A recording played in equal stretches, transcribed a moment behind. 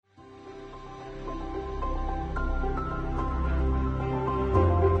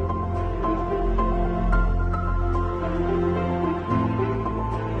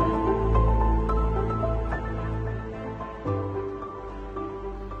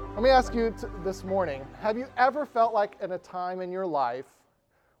Let me ask you this morning, have you ever felt like in a time in your life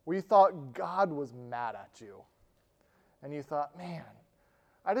where you thought God was mad at you? And you thought, man,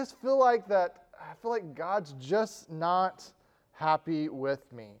 I feel like God's just not happy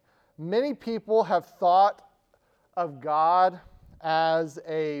with me. Many people have thought of God as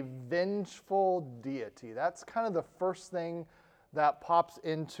a vengeful deity. That's kind of the first thing that pops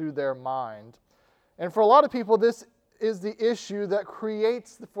into their mind. And for a lot of people, this is the issue that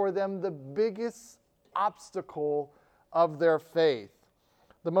creates for them the biggest obstacle of their faith.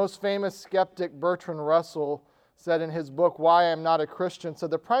 The most famous skeptic, Bertrand Russell, said in his book, Why I Am Not a Christian, said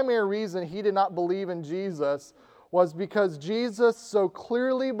the primary reason he did not believe in Jesus was because Jesus so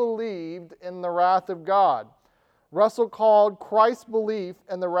clearly believed in the wrath of God. Russell called Christ's belief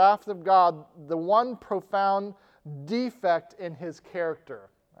in the wrath of God the one profound defect in his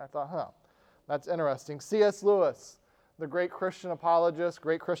character. I thought, that's interesting. C.S. Lewis, the great Christian apologist,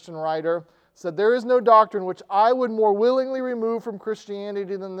 great Christian writer, said, there is no doctrine which I would more willingly remove from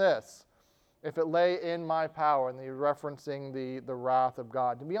Christianity than this, if it lay in my power. And he's referencing the wrath of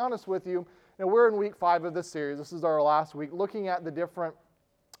God. To be honest with you, we're in week 5 of this series. This is our last week, looking at the different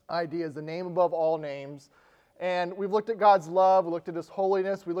ideas, the name above all names. And we've looked at God's love, we looked at His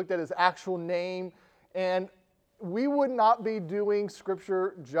holiness, we looked at His actual name, and we would not be doing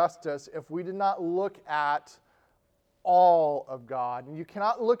Scripture justice if we did not look at all of God. And you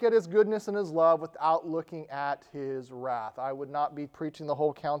cannot look at His goodness and His love without looking at His wrath. I would not be preaching the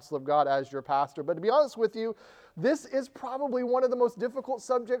whole counsel of God as your pastor. But to be honest with you, this is probably one of the most difficult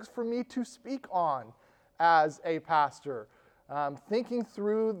subjects for me to speak on as a pastor. Thinking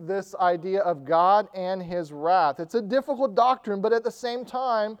through this idea of God and His wrath. It's a difficult doctrine, but at the same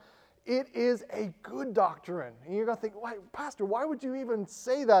time, it is a good doctrine. And you're going to think, Pastor, why would you even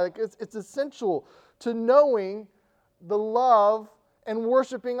say that? It's essential to knowing the love and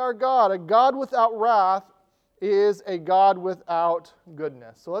worshiping our God. A God without wrath is a God without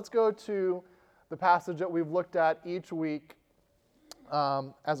goodness. So let's go to the passage that we've looked at each week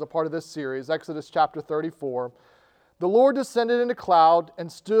as a part of this series, Exodus chapter 34. The Lord descended in a cloud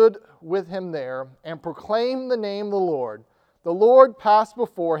and stood with him there and proclaimed the name of the Lord. The Lord passed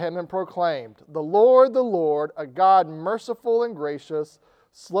before him and proclaimed, the Lord, a God merciful and gracious,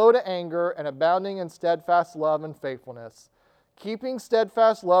 slow to anger and abounding in steadfast love and faithfulness, keeping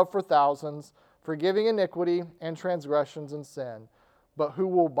steadfast love for thousands, forgiving iniquity and transgressions and sin, but who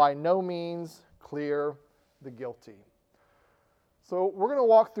will by no means clear the guilty. So we're going to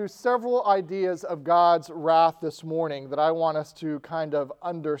walk through several ideas of God's wrath this morning that I want us to kind of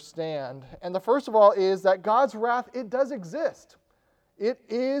understand. And the first of all is that God's wrath, it does exist. It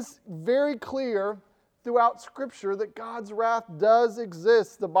is very clear throughout Scripture that God's wrath does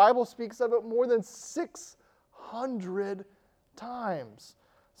exist. The Bible speaks of it more than 600 times.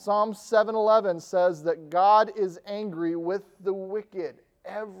 Psalm 7:11 says that God is angry with the wicked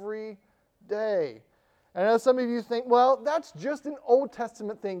every day. And I know some of you think, well, that's just an Old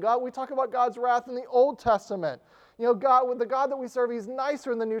Testament thing. We talk about God's wrath in the Old Testament. God, the God that we serve, He's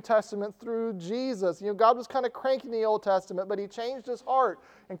nicer in the New Testament through Jesus. God was kind of cranky in the Old Testament, but He changed His heart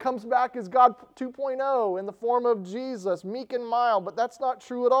and comes back as God 2.0 in the form of Jesus, meek and mild, but that's not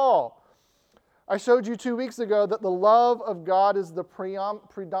true at all. I showed you 2 weeks ago that the love of God is the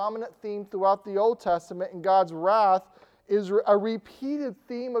predominant theme throughout the Old Testament, and God's wrath is a repeated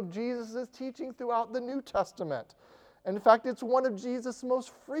theme of Jesus' teaching throughout the New Testament. And in fact, it's one of Jesus'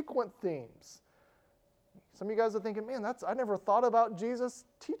 most frequent themes. Some of you guys are thinking, man, I never thought about Jesus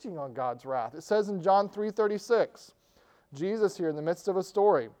teaching on God's wrath. It says in John 3:36, Jesus here in the midst of a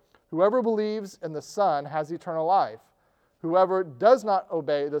story, whoever believes in the Son has eternal life. Whoever does not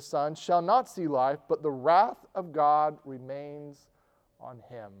obey the Son shall not see life, but the wrath of God remains on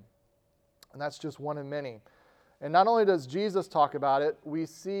him. And that's just one of many. And not only does Jesus talk about it, we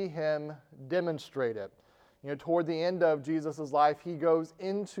see Him demonstrate it. Toward the end of Jesus' life, He goes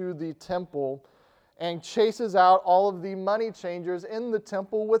into the temple and chases out all of the money changers in the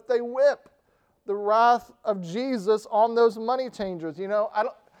temple with a whip. The wrath of Jesus on those money changers.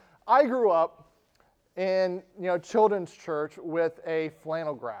 I grew up in children's church with a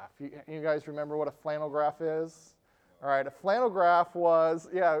flannel graph. You guys remember what a flannel graph is? All right, a flannel graph was,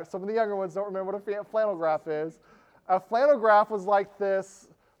 some of the younger ones don't remember what a flannel graph is. A flannel graph was like this,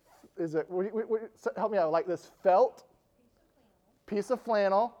 help me out, like this felt piece of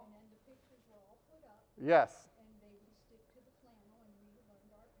flannel. And then the pictures were all put up. Yes. And they would stick to the flannel and we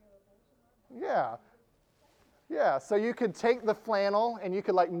learned our parables and our Bible. Yeah, so you could take the flannel and you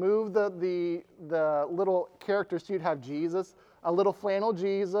could move the little characters. So you'd have Jesus a little flannel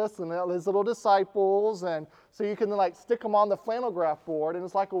Jesus and his little disciples, and so you can like stick them on the flannel graph board, and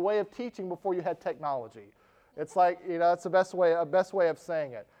it's like a way of teaching before you had technology. It's like, that's the best way of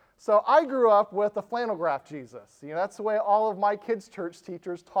saying it. So I grew up with a flannel graph Jesus. That's the way all of my kids' church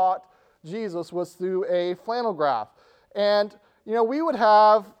teachers taught Jesus, was through a flannel graph. And, we would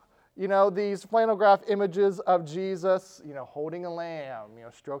have, these flannel graph images of Jesus, holding a lamb,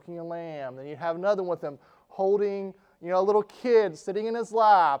 stroking a lamb. Then you'd have another one with him holding, a little kid sitting in his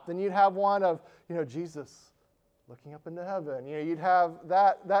lap. Then you'd have one of, Jesus looking up into heaven. You'd have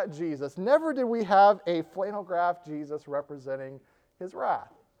that Jesus. Never did we have a flannel graph Jesus representing his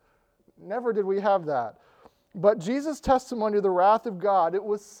wrath. Never did we have that. But Jesus' testimony to the wrath of God, it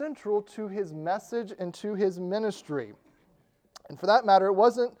was central to his message and to his ministry. And for that matter, it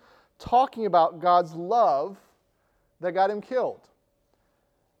wasn't talking about God's love that got him killed.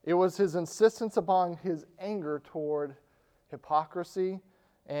 It was his insistence upon his anger toward hypocrisy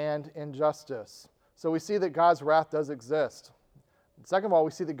and injustice. So we see that God's wrath does exist. Second of all,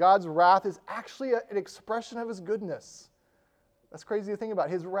 we see that God's wrath is actually an expression of his goodness. That's crazy to think about.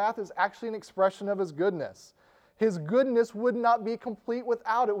 His wrath is actually an expression of his goodness. His goodness would not be complete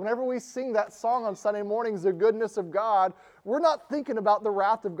without it. Whenever we sing that song on Sunday mornings, The Goodness of God, we're not thinking about the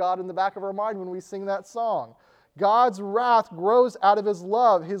wrath of God in the back of our mind when we sing that song. God's wrath grows out of his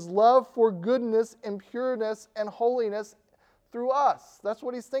love for goodness and pureness and holiness through us. That's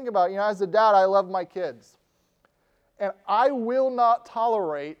what he's thinking about. As a dad, I love my kids. And I will not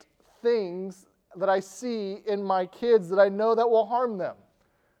tolerate things that I see in my kids that I know that will harm them,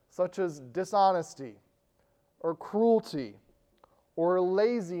 such as dishonesty or cruelty or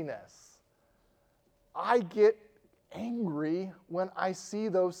laziness. I get angry when I see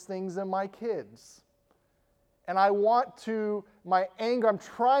those things in my kids. And I'm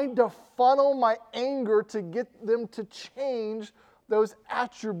trying to funnel my anger to get them to change those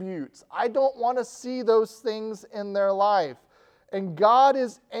attributes. I don't want to see those things in their life. And God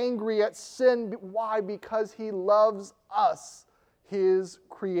is angry at sin. Why? Because he loves us, his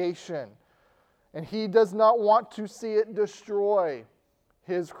creation. And he does not want to see it destroy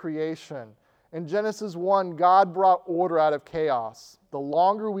his creation. In Genesis 1, God brought order out of chaos. The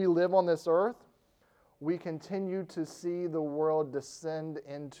longer we live on this earth, we continue to see the world descend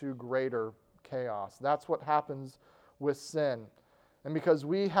into greater chaos. That's what happens with sin. And because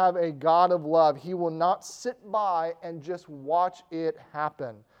we have a God of love, he will not sit by and just watch it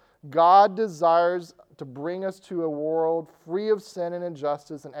happen. God desires to bring us to a world free of sin and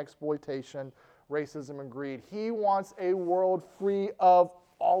injustice and exploitation, racism and greed. He wants a world free of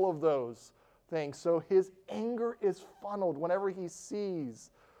all of those things. So his anger is funneled whenever he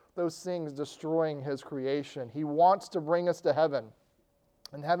sees those things destroying his creation. He wants to bring us to heaven.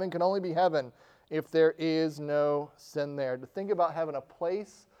 And heaven can only be heaven if there is no sin there. To think about heaven, a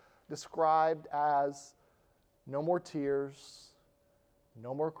place described as no more tears,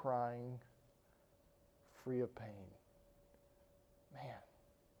 no more crying, free of pain. Man,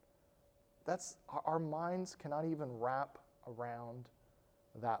 that's our minds cannot even wrap around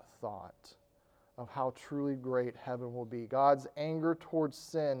that thought of how truly great heaven will be. God's anger towards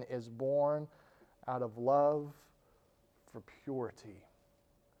sin is born out of love for purity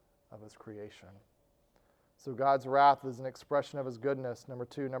of his creation. So God's wrath is an expression of his goodness, number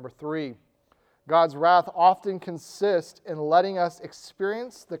 2. Number 3, God's wrath often consists in letting us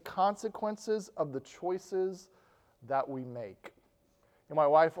experience the consequences of the choices that we make. And my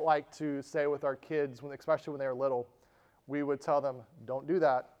wife liked to say with our kids, especially when they were little, we would tell them, don't do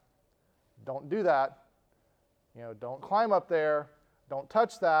that. Don't do that. Don't climb up there. Don't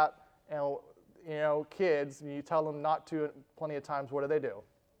touch that. And, kids, you tell them not to plenty of times, what do?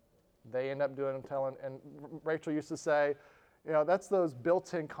 They end up doing and telling. And Rachel used to say, that's those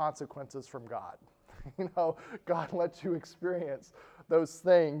built-in consequences from God. God lets you experience those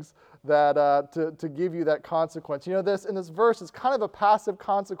things that to give you that consequence. This in this verse is kind of a passive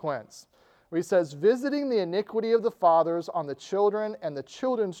consequence, where he says, visiting the iniquity of the fathers on the children and the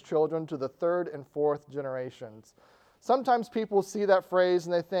children's children to the 3rd and 4th generations. Sometimes people see that phrase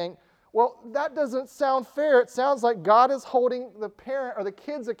and they think, well, that doesn't sound fair. It sounds like God is holding the parent or the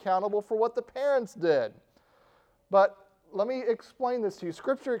kids accountable for what the parents did. But let me explain this to you.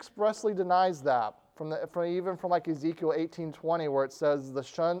 Scripture expressly denies that, even from like Ezekiel 18:20, where it says,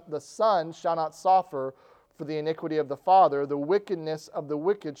 the son shall not suffer for the iniquity of the father, the wickedness of the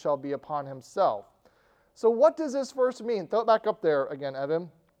wicked shall be upon himself. So what does this verse mean? Throw it back up there again,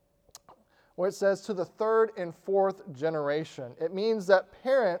 Evan. Where it says to the 3rd and 4th generation. It means that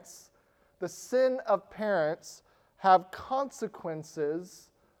parents, the sin of parents, have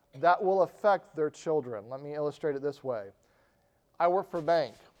consequences that will affect their children. Let me illustrate it this way. I work for a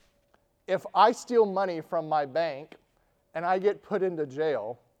bank. If I steal money from my bank and I get put into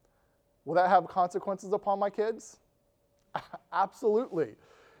jail, will that have consequences upon my kids? Absolutely.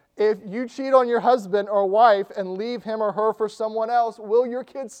 If you cheat on your husband or wife and leave him or her for someone else, will your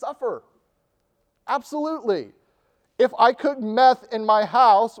kids suffer? Absolutely. If I cook meth in my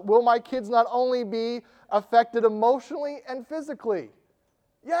house, will my kids not only be affected emotionally and physically?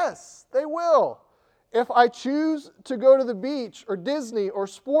 Yes, they will. If I choose to go to the beach or Disney or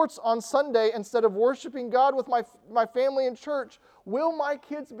sports on Sunday instead of worshiping God with my family in church, will my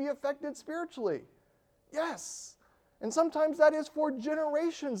kids be affected spiritually? Yes. And sometimes that is for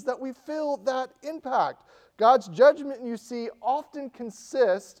generations that we feel that impact. God's judgment, you see, often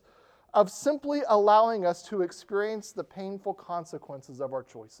consists of simply allowing us to experience the painful consequences of our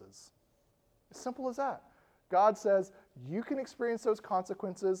choices. As simple as that. God says, you can experience those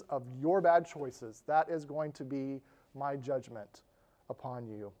consequences of your bad choices. That is going to be my judgment upon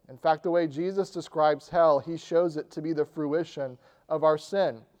you. In fact, the way Jesus describes hell, he shows it to be the fruition of our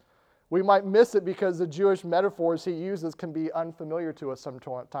sin. We might miss it because the Jewish metaphors he uses can be unfamiliar to us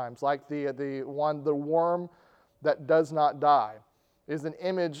sometimes, like the worm that does not die is an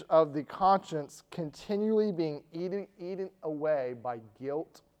image of the conscience continually being eaten away by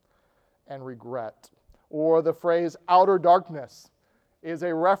guilt and regret. Or the phrase outer darkness is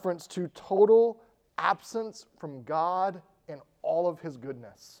a reference to total absence from God and all of his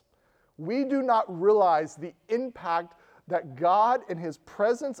goodness. We do not realize the impact that God and his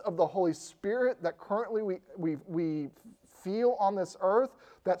presence of the Holy Spirit that currently we feel on this earth,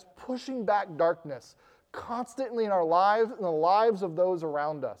 that's pushing back darkness constantly in our lives and the lives of those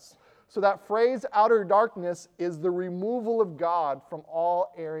around us. So that phrase, outer darkness, is the removal of God from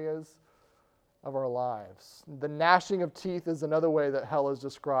all areas of our lives. The gnashing of teeth is another way that hell is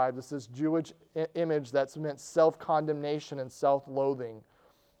described. It's this Jewish image that's meant self-condemnation and self-loathing,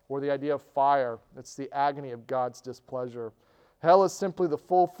 or the idea of fire. It's the agony of God's displeasure. Hell is simply the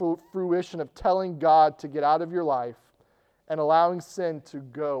full fruition of telling God to get out of your life and allowing sin to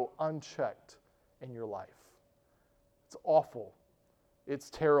go unchecked in your life. It's awful.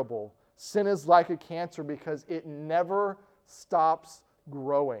 It's terrible. Sin is like a cancer because it never stops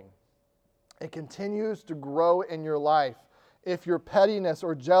growing. It continues to grow in your life. If your pettiness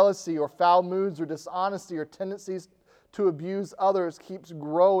or jealousy or foul moods or dishonesty or tendencies to abuse others keeps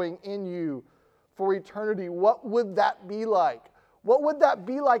growing in you for eternity, what would that be like? What would that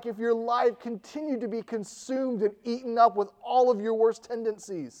be like if your life continued to be consumed and eaten up with all of your worst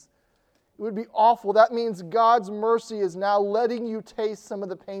tendencies? It would be awful. That means God's mercy is now letting you taste some of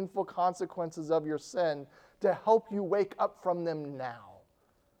the painful consequences of your sin to help you wake up from them now.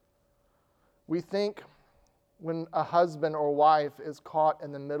 We think when a husband or wife is caught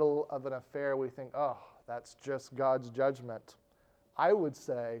in the middle of an affair, we think, oh, that's just God's judgment. I would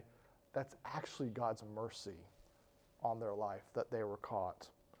say that's actually God's mercy on their life that they were caught.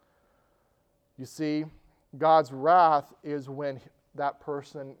 You see, God's wrath is when that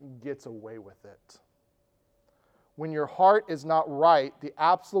person gets away with it. When your heart is not right, the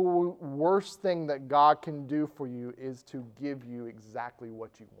absolute worst thing that God can do for you is to give you exactly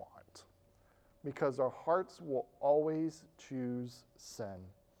what you want. Because our hearts will always choose sin.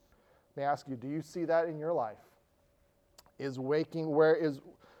 Let me ask you, do you see that in your life? Is your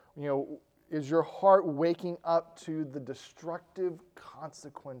heart waking up to the destructive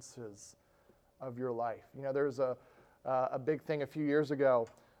consequences of your life? You know, there's a big thing a few years ago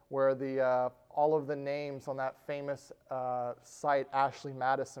where all of the names on that famous site, Ashley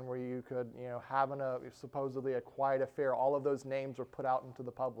Madison, where you could have supposedly a quiet affair, all of those names were put out into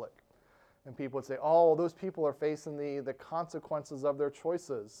the public. And people would say, oh, those people are facing the consequences of their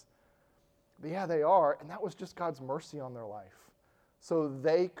choices. But yeah, they are, and that was just God's mercy on their life. So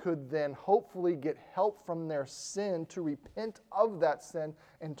they could then hopefully get help from their sin to repent of that sin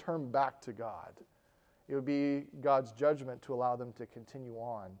and turn back to God. It would be God's judgment to allow them to continue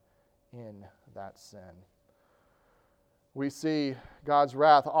on in that sin. We see God's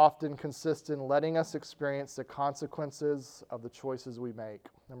wrath often consists in letting us experience the consequences of the choices we make.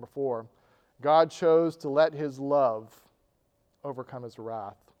 Number 4, God chose to let his love overcome his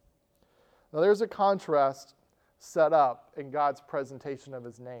wrath. Now there's a contrast set up in God's presentation of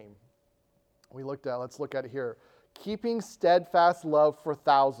his name. Let's look at it here. Keeping steadfast love for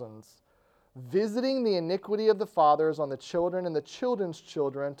thousands, visiting the iniquity of the fathers on the children and the children's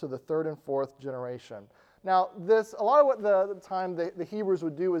children to the third and fourth generation. Now, a lot of what the time the Hebrews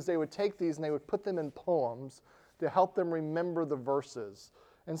would do is they would take these and they would put them in poems to help them remember the verses.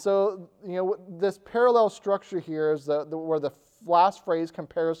 And so, this parallel structure here is where the last phrase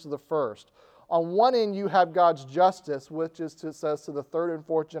compares to the first. On one end, you have God's justice, which it says to the third and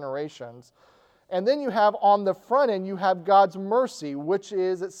fourth generations. And then you have on the front end, you have God's mercy, which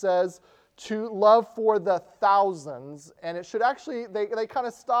is, it says, to love for the thousands. And it should actually, they kind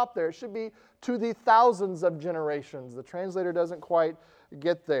of stop there. It should be to the thousands of generations. The translator doesn't quite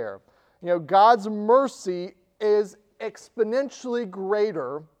get there. God's mercy is exponentially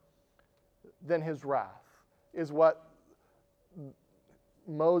greater than his wrath, is what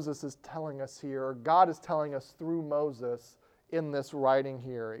Moses is telling us here, or God is telling us through Moses in this writing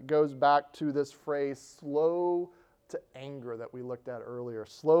here. It goes back to this phrase, slow to anger, that we looked at earlier.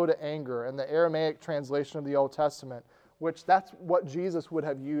 Slow to anger. And the Aramaic translation of the Old Testament, which that's what Jesus would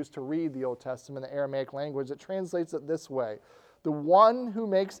have used to read the Old Testament, the Aramaic language, it translates it this way: the one who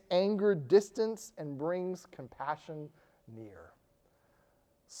makes anger distance and brings compassion near.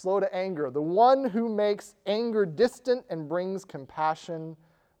 Slow to anger, the one who makes anger distant and brings compassion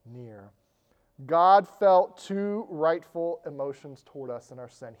near. God felt two rightful emotions toward us in our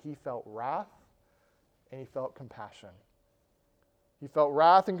sin. He felt wrath and he felt compassion. He felt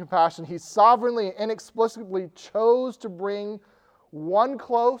wrath and compassion. He sovereignly and inexplicably chose to bring one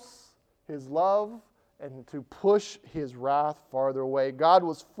close, his love, and to push his wrath farther away. God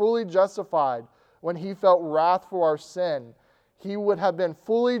was fully justified when he felt wrath for our sin. He would have been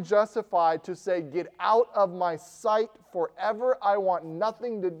fully justified to say, get out of my sight forever. I want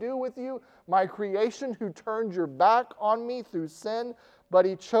nothing to do with you, my creation who turned your back on me through sin. But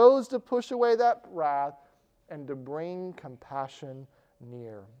he chose to push away that wrath and to bring compassion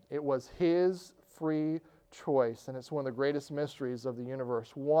near. It was his free choice, and it's one of the greatest mysteries of the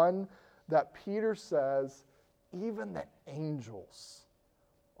universe. One that Peter says even the angels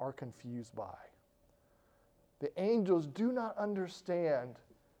are confused by. The angels do not understand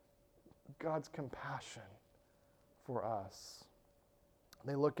God's compassion for us.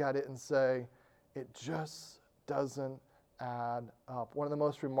 They look at it and say, it just doesn't add up. One of the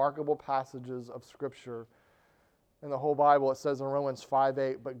most remarkable passages of Scripture in the whole Bible, it says in Romans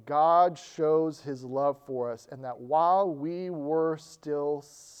 5:8, but God shows his love for us, and that while we were still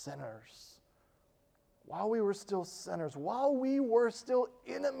sinners, while we were still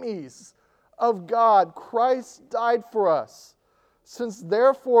enemies of God, Christ died for us. Since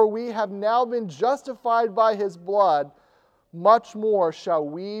therefore we have now been justified by his blood, much more shall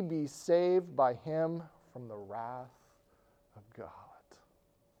we be saved by him from the wrath of God.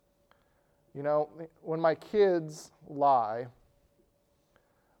 When my kids lie,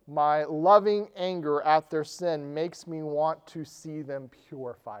 my loving anger at their sin makes me want to see them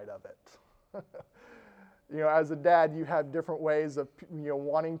purified of it. As a dad, you have different ways of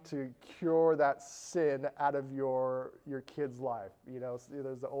wanting to cure that sin out of your kid's life.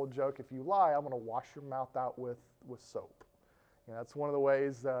 There's the old joke: if you lie, I'm going to wash your mouth out with soap. That's one of the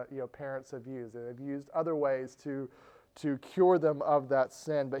ways that parents have used. And they've used other ways to cure them of that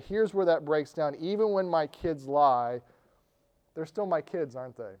sin. But here's where that breaks down. Even when my kids lie, they're still my kids,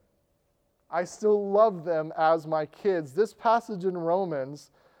 aren't they? I still love them as my kids. This passage in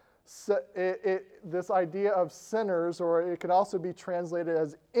Romans, this idea of sinners, or it can also be translated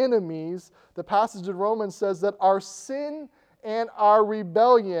as enemies, the passage in Romans says that our sin and our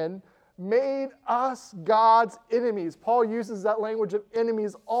rebellion made us God's enemies. Paul uses that language of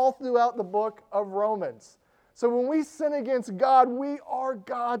enemies all throughout the book of Romans. So when we sin against God, we are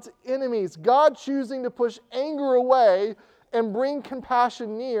God's enemies. God choosing to push anger away and bring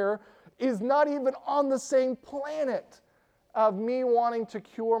compassion near is not even on the same planet of me wanting to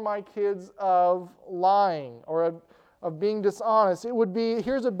cure my kids of lying or of being dishonest. It would be,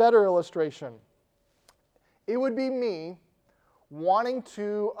 here's a better illustration. It would be me wanting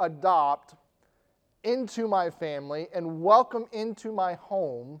to adopt into my family and welcome into my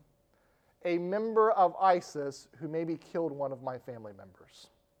home a member of ISIS who maybe killed one of my family members.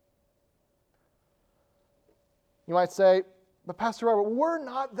 You might say, but Pastor Robert, we're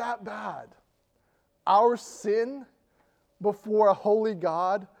not that bad. Our sin before a holy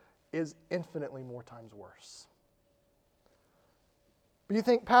God is infinitely more times worse. But you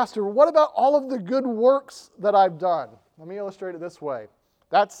think, Pastor, what about all of the good works that I've done? Let me illustrate it this way.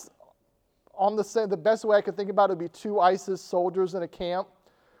 That's on the best way I could think about it would be two ISIS soldiers in a camp,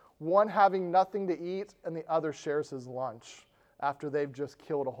 one having nothing to eat and the other shares his lunch after they've just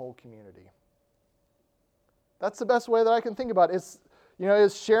killed a whole community. That's the best way that I can think about it.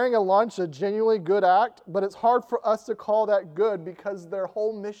 Is sharing a lunch a genuinely good act? But it's hard for us to call that good because their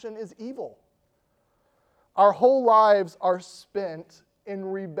whole mission is evil. Our whole lives are spent in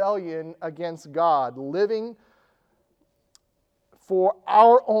rebellion against God, living for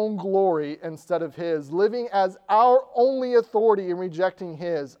our own glory instead of His, living as our only authority and rejecting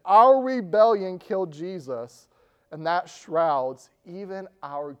His. Our rebellion killed Jesus, and that shrouds even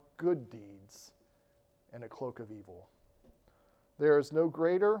our good deeds in a cloak of evil. There is no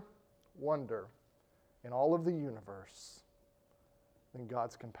greater wonder in all of the universe than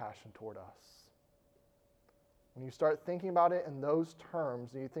God's compassion toward us. When you start thinking about it in those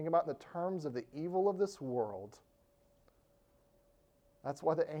terms, and you think about the terms of the evil of this world, that's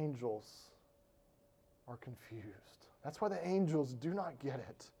why the angels are confused. That's why the angels do not get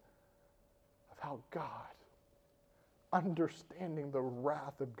it, of how God, understanding the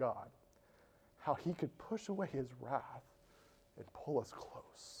wrath of God, how He could push away His wrath and pull us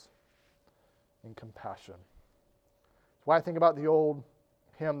close in compassion. That's why I think about the old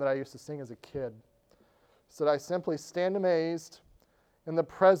hymn that I used to sing as a kid. It said, I simply stand amazed in the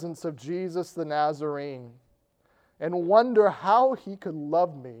presence of Jesus the Nazarene and wonder how He could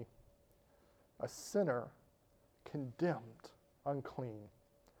love me, a sinner, condemned, unclean.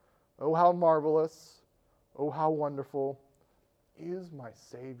 Oh, how marvelous, oh, how wonderful is my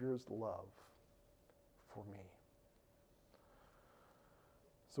Savior's love for me.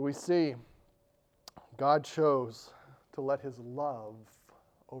 So we see God chose to let His love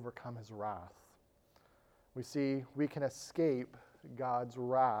overcome His wrath. We see we can escape God's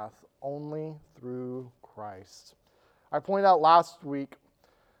wrath only through Christ. I pointed out last week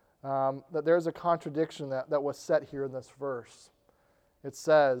that there's a contradiction that was set here in this verse. It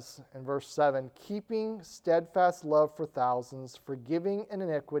says in verse 7, keeping steadfast love for thousands, forgiving an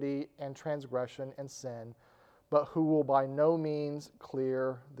iniquity and transgression and sin, but who will by no means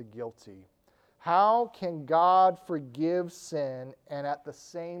clear the guilty. How can God forgive sin and at the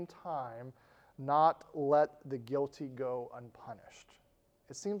same time not let the guilty go unpunished?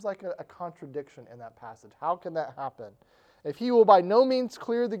 It seems like a contradiction in that passage. How can that happen? If He will by no means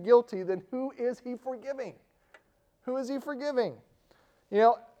clear the guilty, then who is He forgiving? Who is He forgiving? You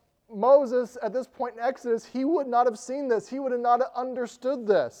know, Moses, at this point in Exodus, he would not have seen this. He would have not understood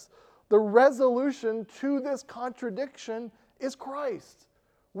this. The resolution to this contradiction is Christ.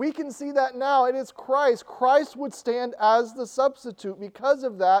 We can see that now. It is Christ. Christ would stand as the substitute. Because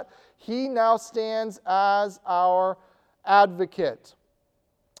of that, He now stands as our advocate.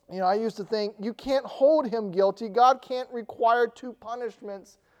 You know, I used to think you can't hold Him guilty. God can't require two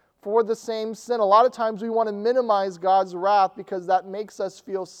punishments for the same sin. A lot of times we want to minimize God's wrath because that makes us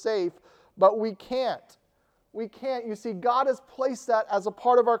feel safe, but we can't. We can't. You see, God has placed that as a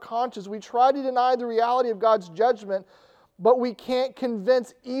part of our conscience. We try to deny the reality of God's judgment, but we can't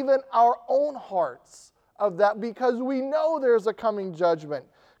convince even our own hearts of that because we know there's a coming judgment.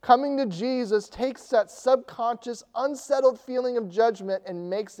 Coming to Jesus takes that subconscious, unsettled feeling of judgment and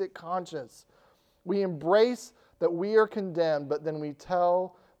makes it conscious. We embrace that we are condemned, but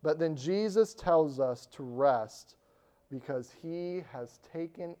then Jesus tells us to rest because He has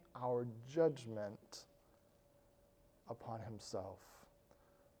taken our judgment upon Himself.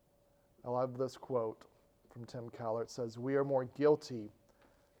 I love this quote from Tim Keller. It says, we are more guilty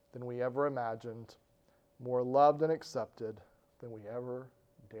than we ever imagined, more loved and accepted than we ever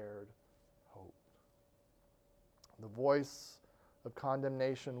dared hope. The voice of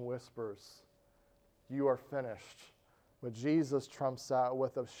condemnation whispers, you are finished. But Jesus trumps out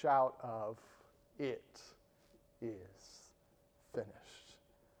with a shout of, it is finished.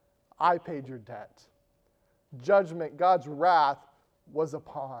 I paid your debt. Judgment, God's wrath was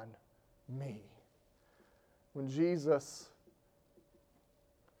upon me. When Jesus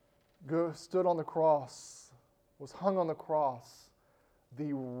stood on the cross, was hung on the cross,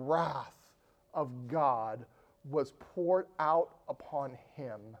 the wrath of God was poured out upon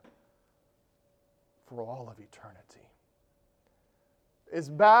Him for all of eternity. As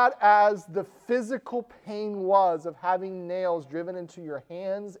bad as the physical pain was of having nails driven into your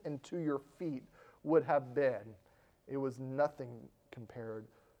hands and to your feet would have been, it was nothing compared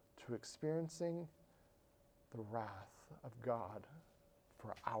to experiencing the wrath of God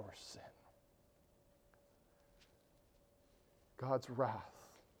for our sin. God's wrath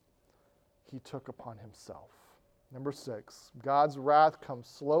He took upon Himself. Number 6, God's wrath comes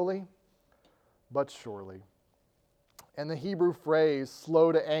slowly but surely. And the Hebrew phrase,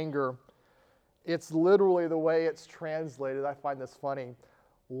 slow to anger, it's literally the way it's translated. I find this funny.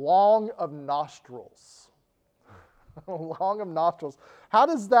 Long of nostrils. Long of nostrils. How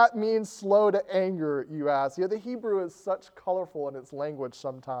does that mean slow to anger, you ask? Yeah, the Hebrew is such colorful in its language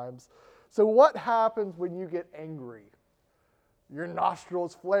sometimes. So what happens when you get angry? Your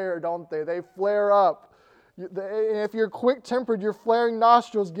nostrils flare, don't they? They flare up. If you're quick-tempered, your flaring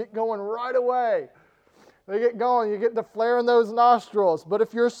nostrils get going right away. They get going. You get to flaring those nostrils. But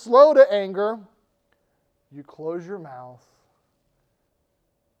if you're slow to anger, you close your mouth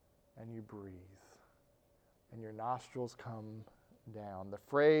and you breathe. And your nostrils come down. The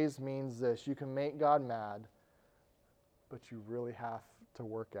phrase means this: you can make God mad, but you really have to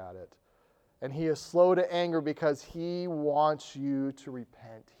work at it. And he is slow to anger because he wants you to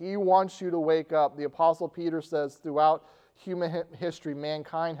repent. He wants you to wake up. The Apostle Peter says throughout human history,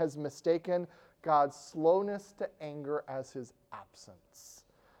 mankind has mistaken God's slowness to anger as his absence.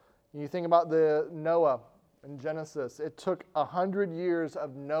 You think about the Noah in Genesis. It took 100 years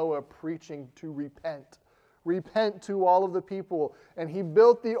of Noah preaching to repent. Repent to all of the people. And he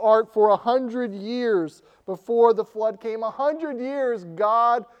built the ark for 100 years before the flood came. 100 years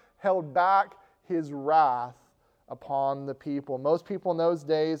God held back his wrath upon the people. Most people in those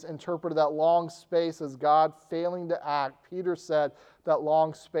days interpreted that long space as God failing to act. Peter said that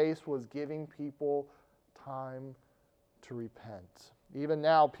long space was giving people time to repent. Even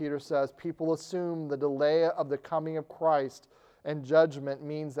now, Peter says, people assume the delay of the coming of Christ and judgment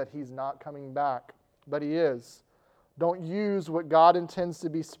means that he's not coming back. But he is. Don't use what God intends to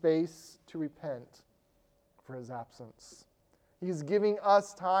be space to repent for his absence. He's giving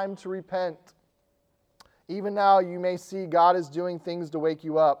us time to repent. Even now, you may see God is doing things to wake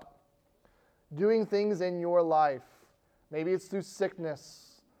you up. Doing things in your life. Maybe it's through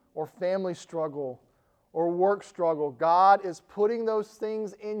sickness or family struggle or work struggle. God is putting those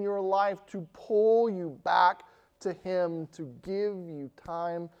things in your life to pull you back to him, to give you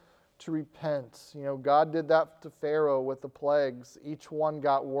time to repent. You know, God did that to Pharaoh with the plagues. Each one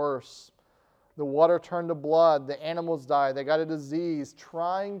got worse. The water turned to blood. The animals died. They got a disease,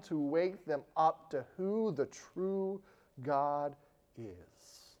 trying to wake them up to who the true God is.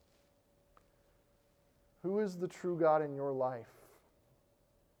 Who is the true God in your life?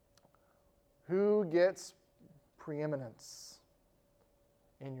 Who gets preeminence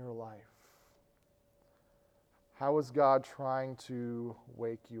in your life? How is God trying to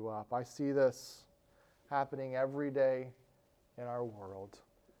wake you up? I see this happening every day in our world.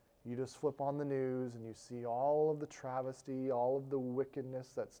 You just flip on the news and you see all of the travesty, all of the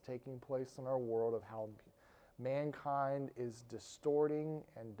wickedness that's taking place in our world, of how mankind is distorting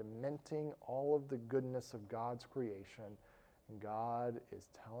and dementing all of the goodness of God's creation. And God is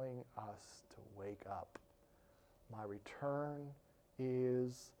telling us to wake up. My return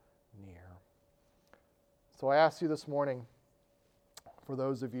is near. So I ask you this morning, for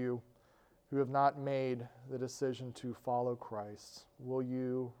those of you who have not made the decision to follow Christ, will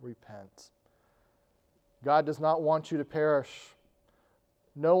you repent? God does not want you to perish.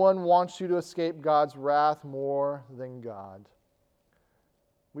 No one wants you to escape God's wrath more than God.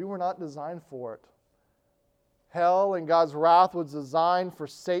 We were not designed for it. Hell and God's wrath was designed for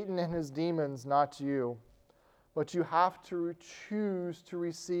Satan and his demons, not you. But you have to choose to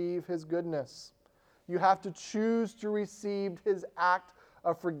receive his goodness. You have to choose to receive his act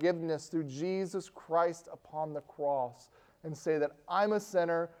of forgiveness through Jesus Christ upon the cross and say that I'm a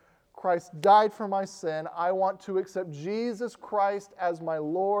sinner. Christ died for my sin. I want to accept Jesus Christ as my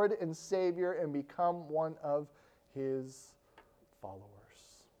Lord and Savior and become one of his followers.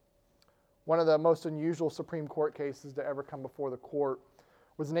 One of the most unusual Supreme Court cases to ever come before the court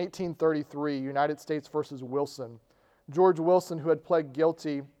was in 1833, United States versus Wilson. George Wilson, who had pled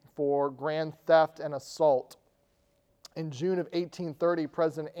guilty for grand theft and assault. In June of 1830,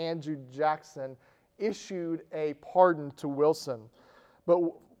 President Andrew Jackson issued a pardon to Wilson. But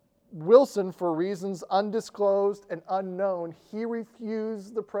Wilson, for reasons undisclosed and unknown, he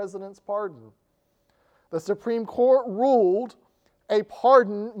refused the president's pardon. The Supreme Court ruled a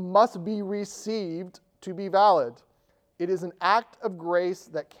pardon must be received to be valid. It is an act of grace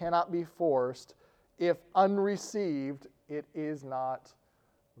that cannot be forced. If unreceived, it is not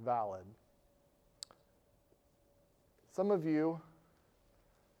valid. Some of you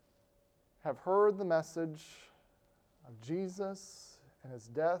have heard the message of Jesus and his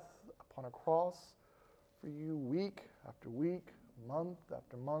death upon a cross for you week after week, month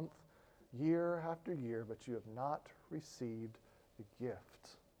after month, year after year, but you have not received the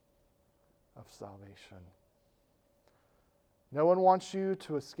gift of salvation. No one wants you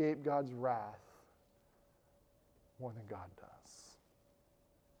to escape God's wrath more than God does.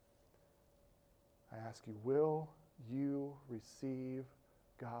 I ask you, will you receive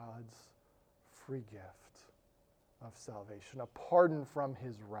God's free gift of salvation, a pardon from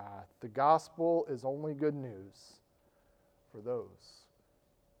his wrath? The gospel is only good news for those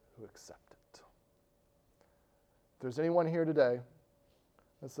who accept it. If there's anyone here today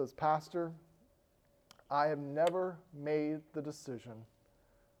that says, Pastor, I have never made the decision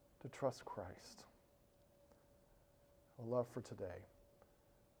to trust Christ. I'd love for today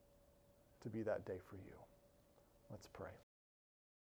to be that day for you. Let's pray.